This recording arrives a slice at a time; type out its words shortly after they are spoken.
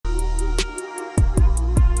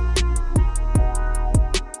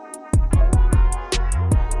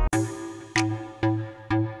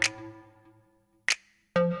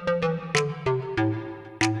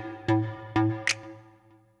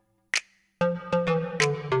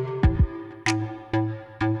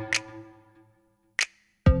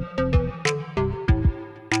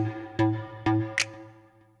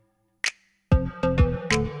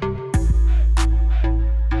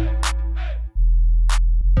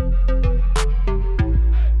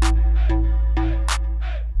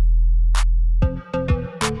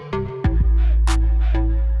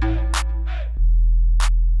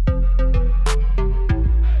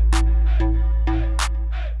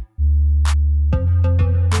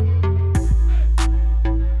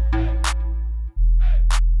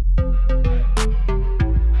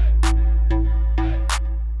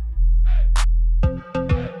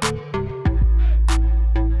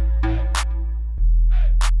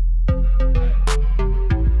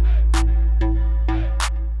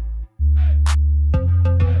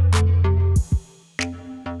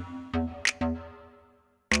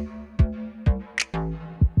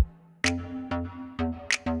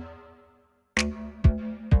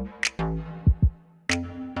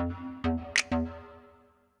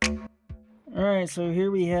Alright, so here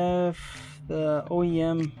we have the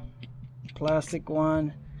OEM plastic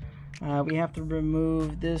one. We have to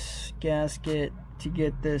remove this gasket to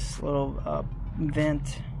get this little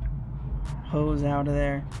vent hose out of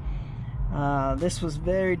there. This was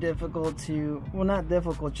very difficult to, well, not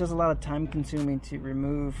difficult, just a lot of time consuming to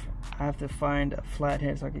remove. I have to find a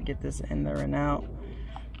flathead so I could get this in there and out.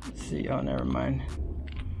 Let's see, oh, never mind.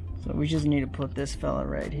 So we just need to put this fella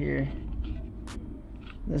right here.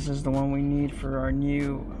 This is the one we need for our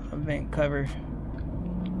new vent cover.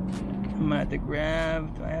 I might have to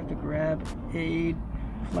grab, do I have to grab a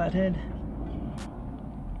flathead?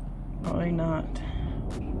 Probably not.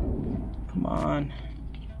 Come on.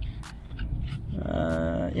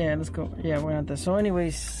 Yeah, let's go. Yeah, we're not there. So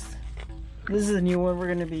anyways, this is a new one we're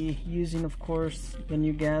going to be using, of course, the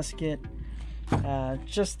new gasket.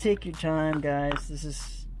 Just take your time, guys. This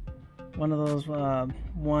is one of those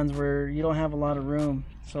ones where you don't have a lot of room.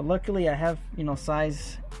 So luckily I have, you know,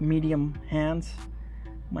 size medium hands.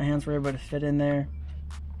 My hands were able to fit in there.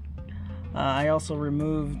 I also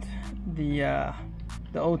removed the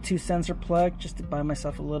O2 sensor plug just to buy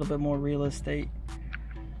myself a little bit more real estate.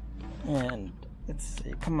 And let's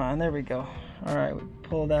see, come on, there we go. Alright, we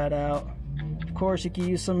pull that out. Of course, you can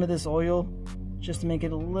use some of this oil just to make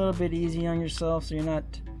it a little bit easy on yourself so you're not,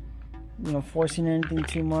 you know, forcing anything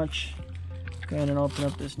too much. Go ahead and open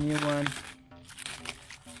up this new one.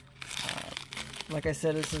 Like I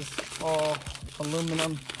said, this is all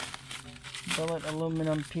aluminum, billet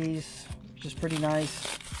aluminum piece, which is pretty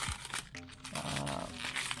nice.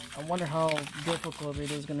 I wonder how difficult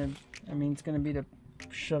it is gonna, it's gonna be to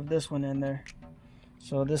shove this one in there.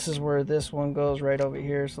 So this is where this one goes, right over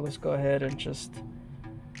here. So let's go ahead and just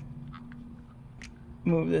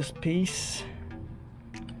move this piece.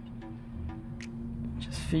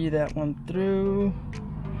 Just feed that one through,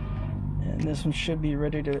 and this one should be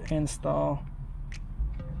ready to install.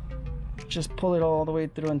 Just pull it all the way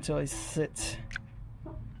through until it sits.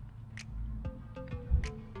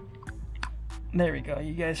 There we go.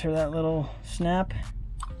 You guys hear that little snap?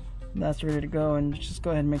 That's ready to go, and just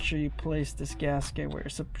go ahead and make sure you place this gasket where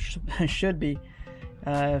it should be.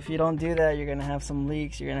 If you don't do that, you're gonna have some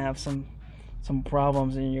leaks, you're gonna have some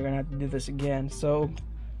problems, and you're gonna have to do this again. So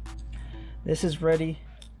this is ready.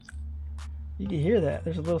 You can hear that.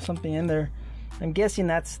 There's a little something in there. I'm guessing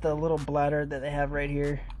that's the little bladder that they have right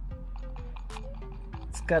here.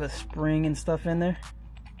 It's got a spring and stuff in there.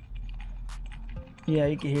 Yeah,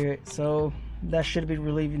 you can hear it. So that should be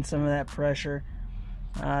relieving some of that pressure.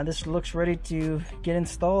 This looks ready to get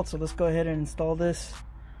installed, so let's go ahead and install this,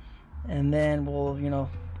 and then we'll, you know,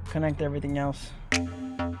 connect everything else.